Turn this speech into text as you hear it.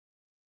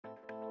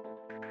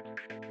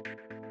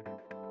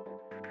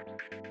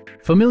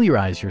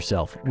Familiarize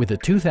yourself with a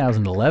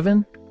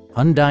 2011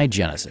 Hyundai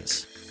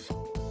Genesis.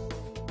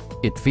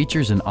 It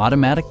features an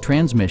automatic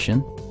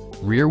transmission,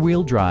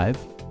 rear-wheel drive,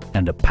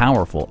 and a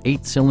powerful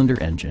 8-cylinder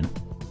engine.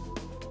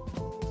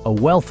 A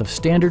wealth of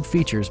standard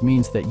features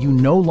means that you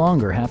no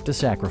longer have to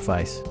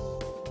sacrifice,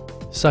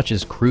 such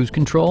as cruise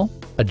control,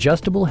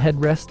 adjustable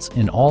headrests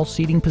in all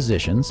seating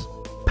positions,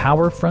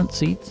 power front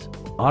seats,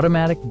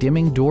 automatic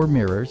dimming door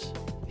mirrors,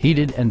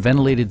 heated and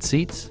ventilated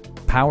seats,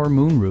 power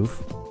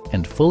moonroof,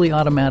 and fully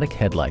automatic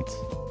headlights.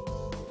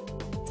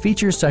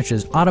 Features such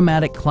as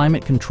automatic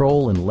climate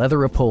control and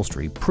leather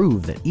upholstery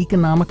prove that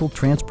economical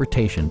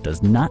transportation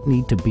does not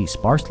need to be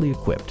sparsely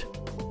equipped.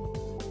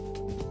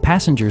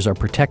 Passengers are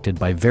protected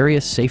by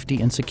various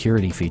safety and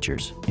security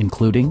features,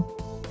 including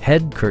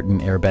head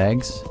curtain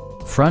airbags,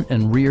 front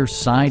and rear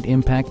side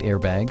impact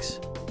airbags,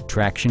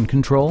 traction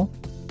control,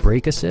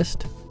 brake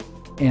assist,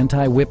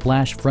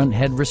 anti-whiplash front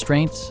head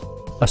restraints,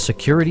 a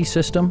security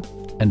system,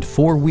 and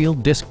 4-wheel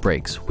disc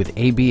brakes with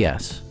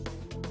ABS.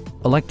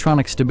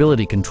 Electronic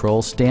stability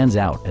control stands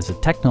out as a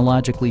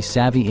technologically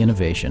savvy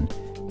innovation,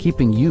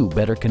 keeping you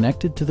better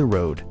connected to the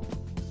road.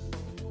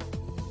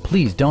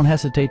 Please don't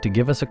hesitate to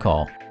give us a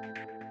call.